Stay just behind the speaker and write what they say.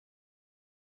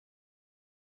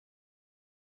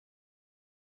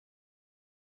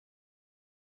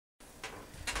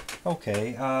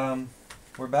Okay,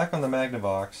 we're back on the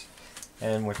Magnavox,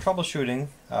 and we're troubleshooting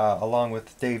along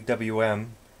with Dave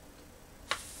WM,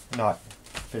 not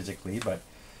physically, but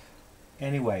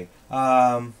anyway,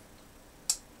 I'm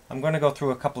going to go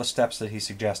through a couple of steps that he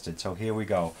suggested, so here we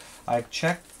go. I've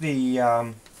checked the,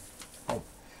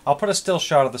 I'll put a still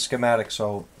shot of the schematic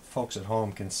so folks at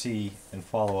home can see and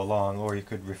follow along, or you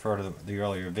could refer to the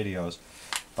earlier videos,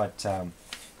 but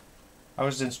I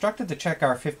was instructed to check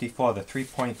R54, the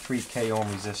 3.3 k ohm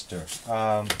resistor.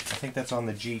 I think that's on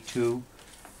the G2,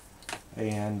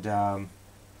 and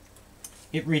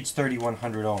it reads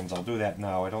 3100 ohms. I'll do that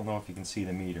now. I don't know if you can see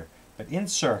the meter. But in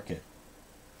circuit,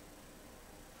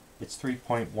 it's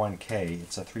 3.1 k.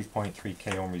 It's a 3.3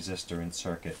 k ohm resistor in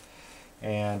circuit.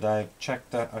 And I've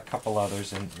checked a couple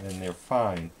others, and they're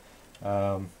fine.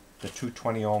 The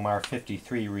 220 ohm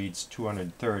R53 reads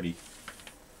 230.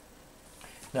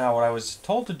 Now what I was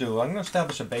told to do, I'm going to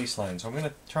establish a baseline, so I'm going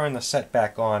to turn the set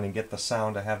back on and get the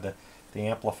sound. I have the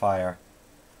amplifier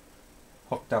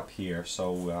hooked up here,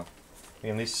 so we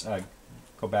can at least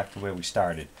go back to where we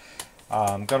started.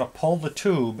 I'm going to pull the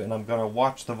tube and I'm going to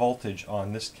watch the voltage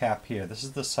on this cap here. This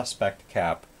is the suspect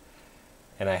cap,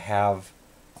 and I have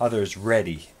others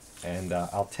ready, and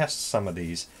I'll test some of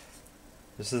these.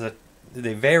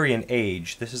 They vary in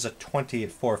age. This is a 20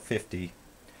 at 450.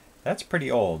 That's pretty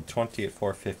old, 20 at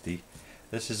 450.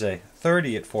 This is a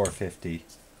 30 at 450.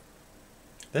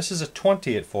 This is a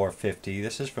 20 at 450.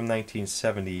 This is from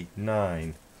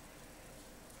 1979.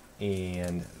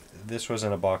 And this was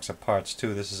in a box of parts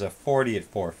too. This is a 40 at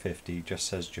 450, just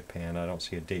says Japan. I don't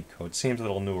see a date code. Seems a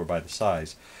little newer by the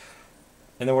size.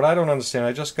 And then what I don't understand,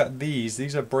 I just got these.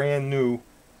 These are brand new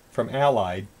from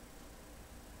Allied.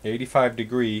 85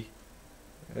 degree,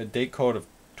 a date code of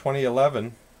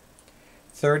 2011.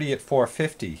 30 at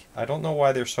 450. I don't know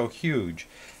why they're so huge.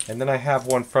 And then I have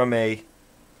one from a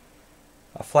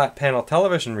flat panel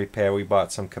television repair. We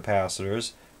bought some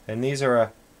capacitors, and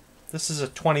this is a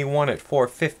 21 at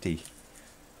 450.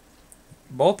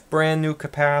 Both brand new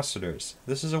capacitors.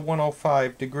 This is a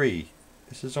 105 degree.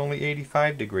 This is only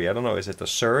 85 degree. I don't know, is it the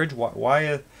surge?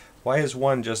 Why is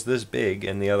one just this big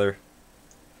and the other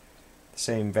the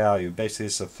same value? Basically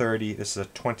this is a 30, this is a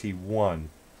 21.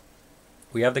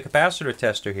 We have the capacitor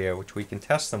tester here, which we can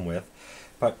test them with,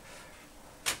 but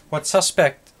what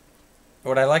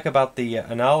I like about the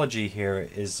analogy here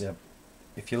is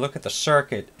if you look at the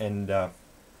circuit, and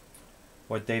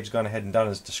what Dave's gone ahead and done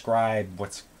is describe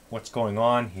what's going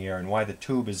on here and why the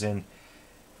tube is in,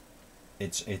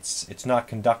 it's not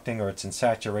conducting, or it's in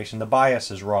saturation. The bias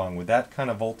is wrong. With that kind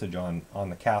of voltage on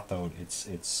the cathode,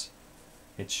 it's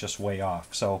just way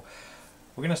off. So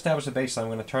we're going to establish a baseline. I'm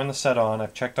going to turn the set on.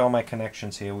 I've checked all my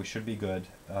connections here. We should be good.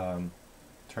 Turn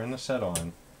the set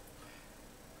on.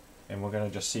 And we're going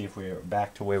to just see if we're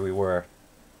back to where we were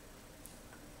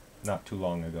not too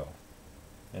long ago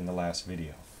in the last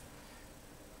video.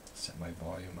 Set my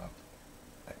volume up.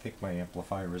 I think my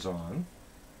amplifier is on.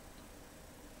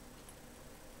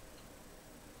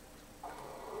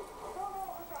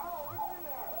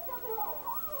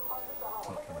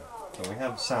 Okay. So we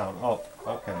have sound. Oh,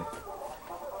 okay.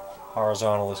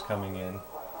 Horizontal is coming in.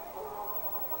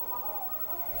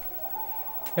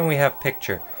 And we have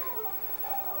picture.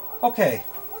 Okay,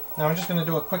 now I'm just going to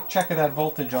do a quick check of that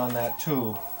voltage on that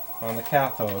tube, on the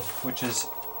cathode, which is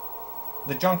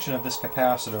the junction of this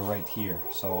capacitor right here.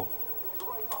 So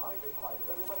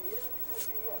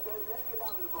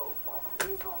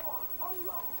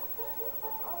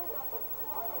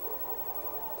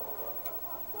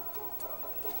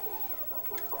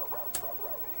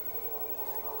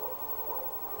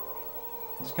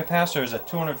this capacitor is at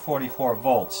 244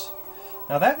 volts.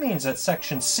 Now that means that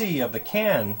section C of the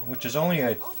can, which is only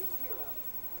a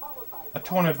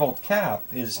 200 volt cap,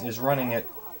 is running at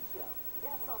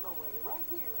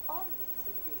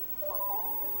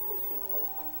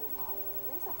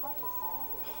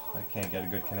I can't get a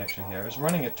good connection here. It's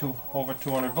running at over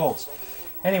 200 volts.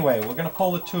 Anyway, we're going to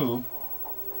pull the tube.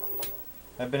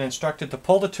 I've been instructed to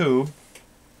pull the tube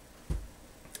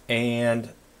and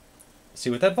see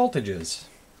what that voltage is.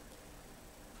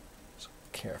 So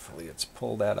carefully, let's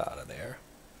pull that out of there.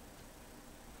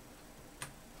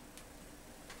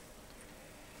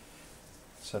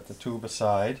 Set the tube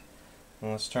aside,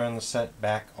 and let's turn the set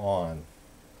back on.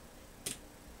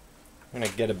 I'm going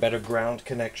to get a better ground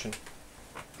connection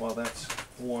while that's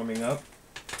warming up.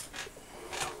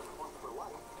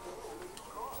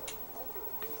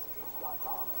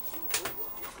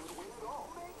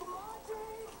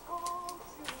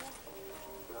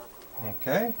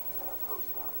 Okay,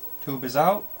 tube is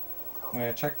out. I'm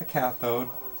going to check the cathode.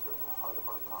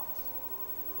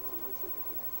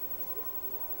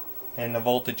 and the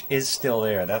voltage is still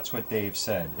there. That's what Dave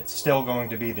said. It's still going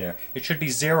to be there. It should be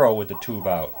 0 with the tube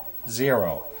out.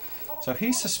 0. So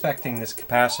he's suspecting this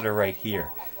capacitor right here.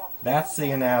 That's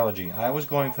the analogy. I was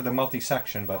going for the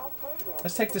multi-section, but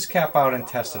let's take this cap out and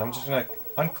test it. I'm just going to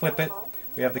unclip it.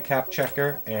 We have the cap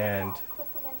checker, and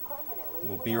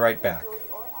we'll be right back.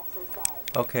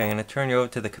 Okay, I'm going to turn you over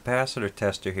to the capacitor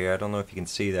tester here. I don't know if you can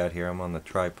see that here. I'm on the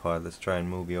tripod. Let's try and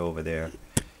move you over there.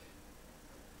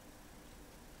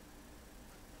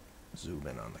 Zoom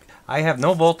in on the... I have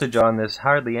no voltage on this,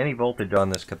 hardly any voltage on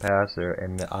this capacitor,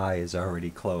 and the eye is already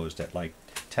closed at like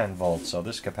 10 volts. So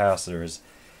this capacitor is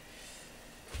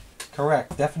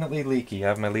correct, definitely leaky. I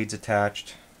have my leads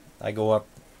attached. I go up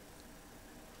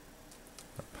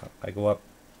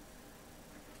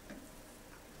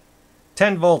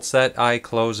 10 volts, that eye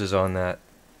closes on that.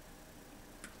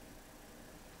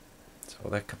 So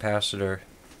that capacitor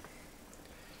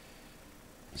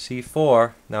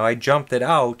C4, now I jumped it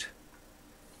out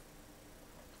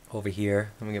over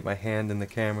here. Let me get my hand in the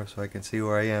camera so I can see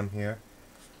where I am here.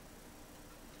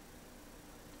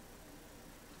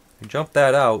 I jumped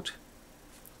that out.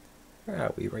 Where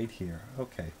are we? Right here.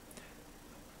 Okay.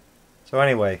 So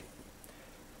anyway,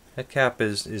 that cap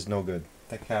is no good.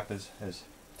 That cap is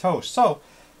toast. So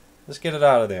let's get it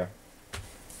out of there.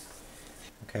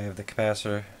 Okay, I have the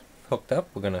capacitor hooked up.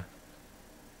 We're gonna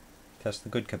test the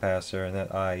good capacitor, and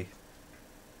that eye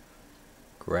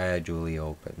gradually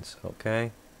opens.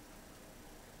 Okay,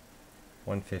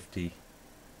 150.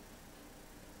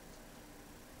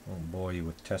 I won't bore you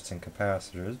with testing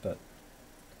capacitors, but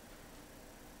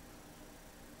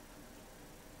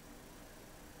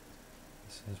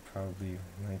this is probably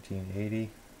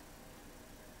 1980.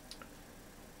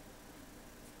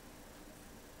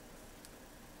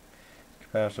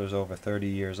 Capacitor is over 30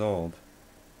 years old.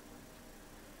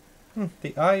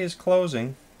 The eye is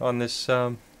closing on this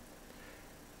old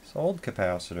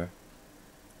capacitor.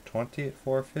 20 at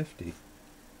 450.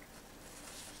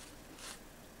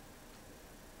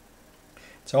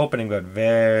 It's opening, but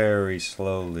very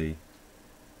slowly.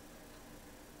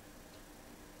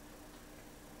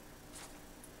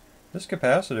 This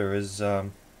capacitor is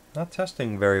not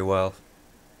testing very well.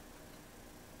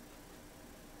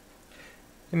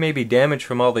 It may be damaged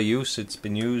from all the use. It's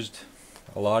been used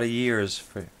a lot of years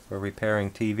for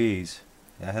repairing TVs.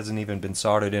 It hasn't even been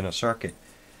soldered in a circuit.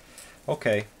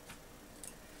 Okay,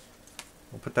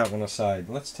 we'll put that one aside.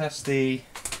 Let's test the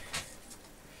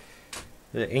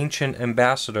ancient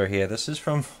ambassador here. This is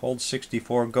from old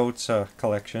 64 Goats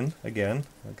collection. Again,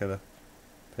 I've got to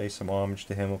pay some homage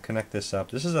to him. We'll connect this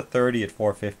up. This is a 30 at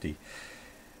 450.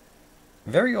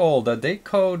 Very old. Date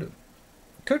code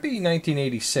could be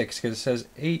 1986 because it says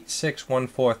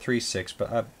 861436,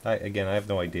 but again, I have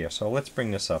no idea. So let's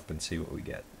bring this up and see what we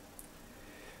get.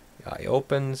 The eye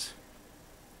opens.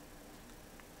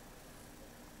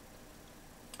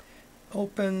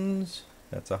 Opens.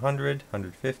 That's 100,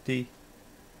 150.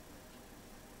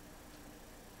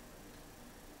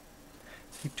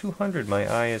 200, my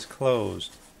eye is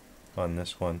closed on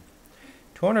this one.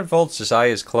 200 volts, this eye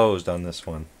is closed on this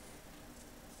one.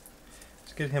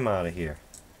 Let's get him out of here.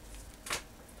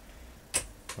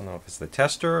 I don't know if it's the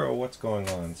tester or what's going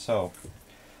on. So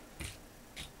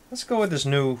let's go with this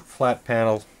new flat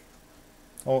panel.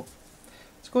 Oh,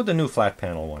 let's go with the new flat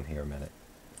panel one here a minute.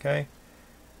 Okay,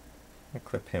 I'll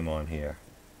clip him on here.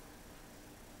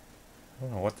 I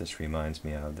don't know what this reminds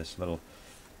me of. This little,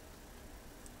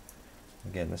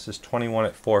 again, this is 21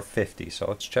 at 450. So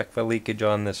let's check for leakage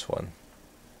on this one.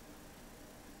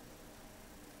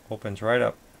 Opens right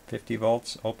up. 50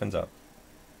 volts, opens up.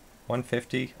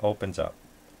 150, opens up.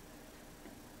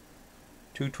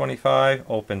 225,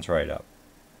 opens right up.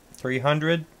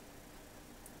 300,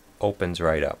 opens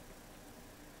right up.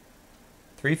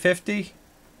 350,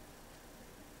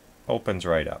 opens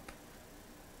right up.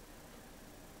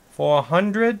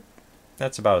 400,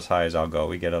 that's about as high as I'll go.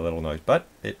 We get a little noise, but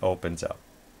it opens up.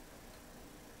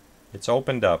 It's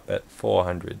opened up at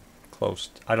 400. Close.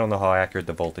 I don't know how accurate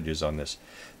the voltage is on this.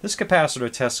 This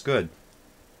capacitor tests good.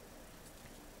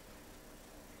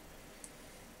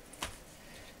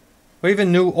 We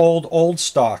even new old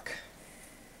stock.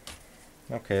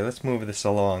 Okay, let's move this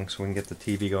along so we can get the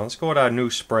TV going. Let's go with our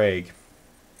new Sprague.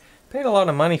 Paid a lot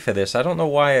of money for this. I don't know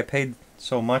why I paid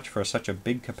so much for such a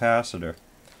big capacitor.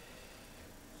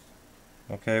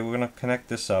 Okay, we're going to connect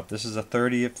this up. This is a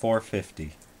 30 at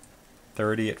 450.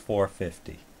 30 at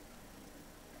 450.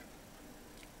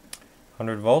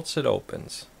 100 volts, it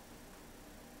opens.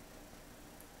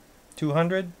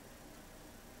 200,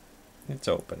 it's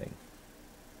opening.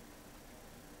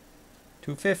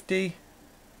 250,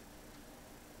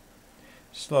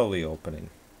 slowly opening.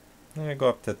 I'm going to go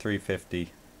up to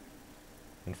 350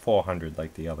 and 400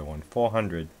 like the other one.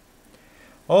 400.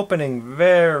 Opening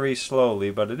very slowly,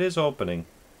 but it is opening.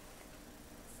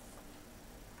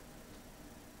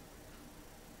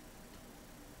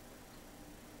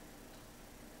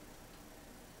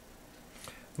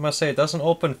 I must say it doesn't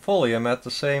open fully. I'm at the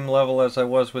same level as I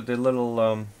was with the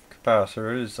little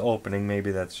capacitor. It is opening.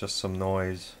 Maybe that's just some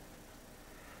noise.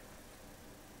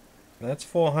 That's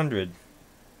 400.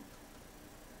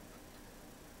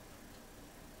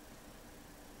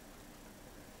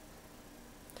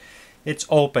 It's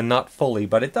open, not fully,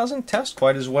 but it doesn't test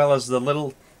quite as well as the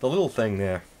little thing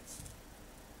there.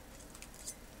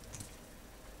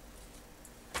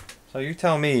 So you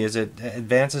tell me, is it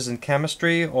advances in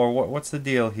chemistry, or what's the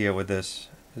deal here with this?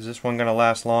 Is this one going to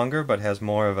last longer but has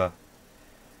more of a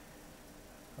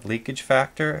leakage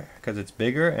factor because it's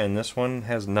bigger, and this one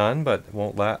has none but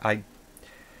won't last?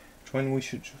 Which one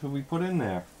should we put in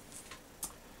there?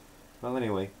 Well,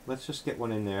 anyway, let's just get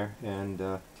one in there and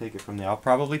take it from there. I'll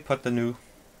probably put the new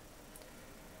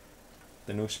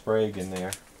Sprague in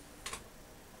there.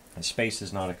 The space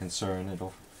is not a concern.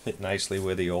 It'll fit nicely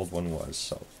where the old one was.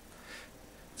 So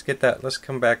let's get that. Let's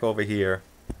come back over here.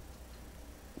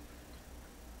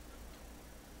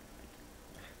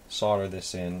 Solder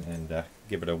this in and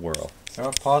give it a whirl.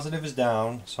 Our positive is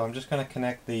down, so I'm just going to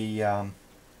connect the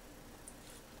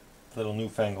little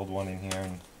newfangled one in here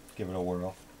and give it a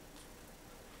whirl.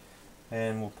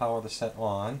 And we'll power the set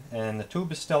on, and the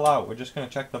tube is still out. We're just going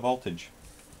to check the voltage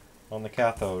on the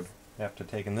cathode after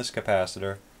taking this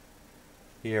capacitor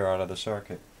here out of the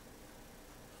circuit.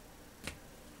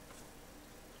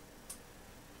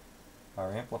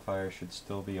 Our amplifier should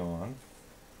still be on.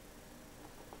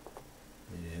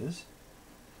 It is.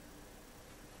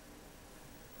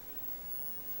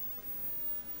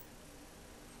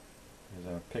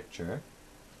 Here's our picture.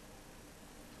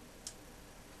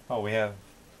 Oh, we have,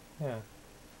 yeah.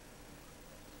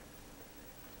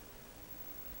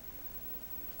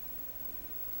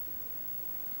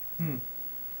 It's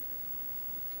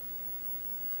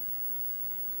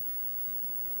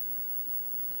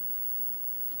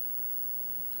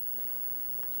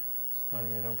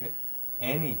funny, I don't get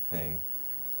anything.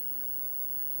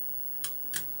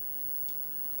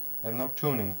 I have no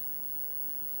tuning.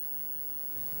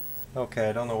 Okay,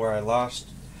 I don't know where I lost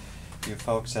you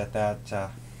folks at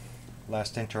that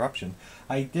last interruption.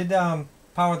 I did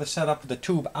power the setup with the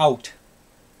tube out,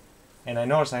 and I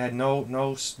noticed I had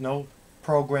no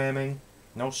programming,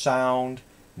 no sound,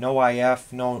 no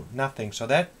IF, nothing. So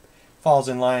that falls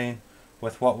in line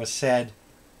with what was said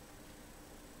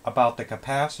about the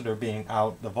capacitor being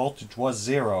out. The voltage was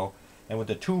 0, and with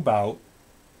the tube out,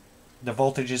 the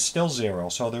voltage is still 0.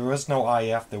 So there was no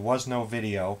IF, there was no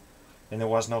video, and there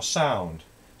was no sound.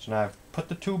 So now I've put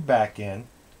the tube back in.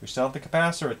 We still have the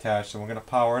capacitor attached, and we're going to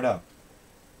power it up.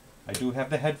 I do have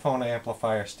the headphone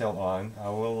amplifier still on.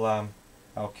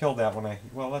 I'll kill that when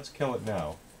well, let's kill it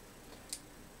now.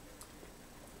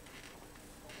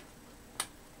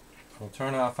 We'll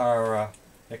turn off our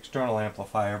external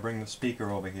amplifier, bring the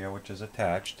speaker over here, which is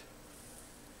attached.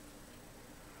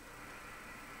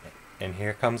 And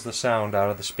here comes the sound out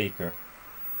of the speaker.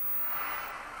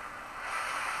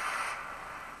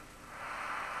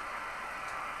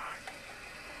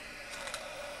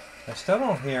 I still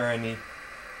don't hear any.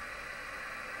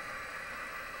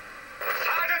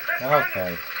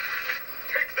 Okay.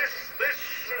 Take this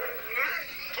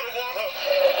to the water.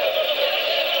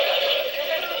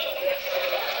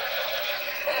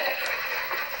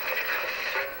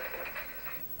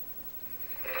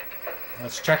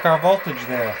 Let's check our voltage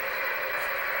there.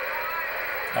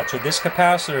 That's with this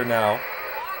capacitor now.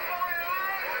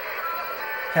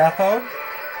 Cathode?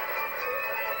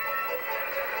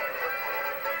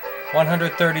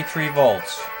 133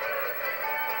 volts.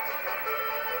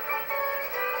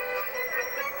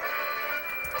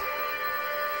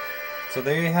 So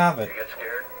there you have it. You get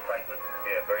scared, frightened?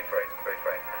 Yeah, very frightened, very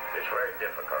frightened. It's very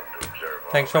difficult to observe.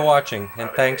 Thanks for watching, and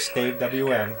thanks Dave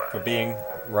WM for being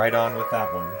right on with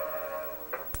that one.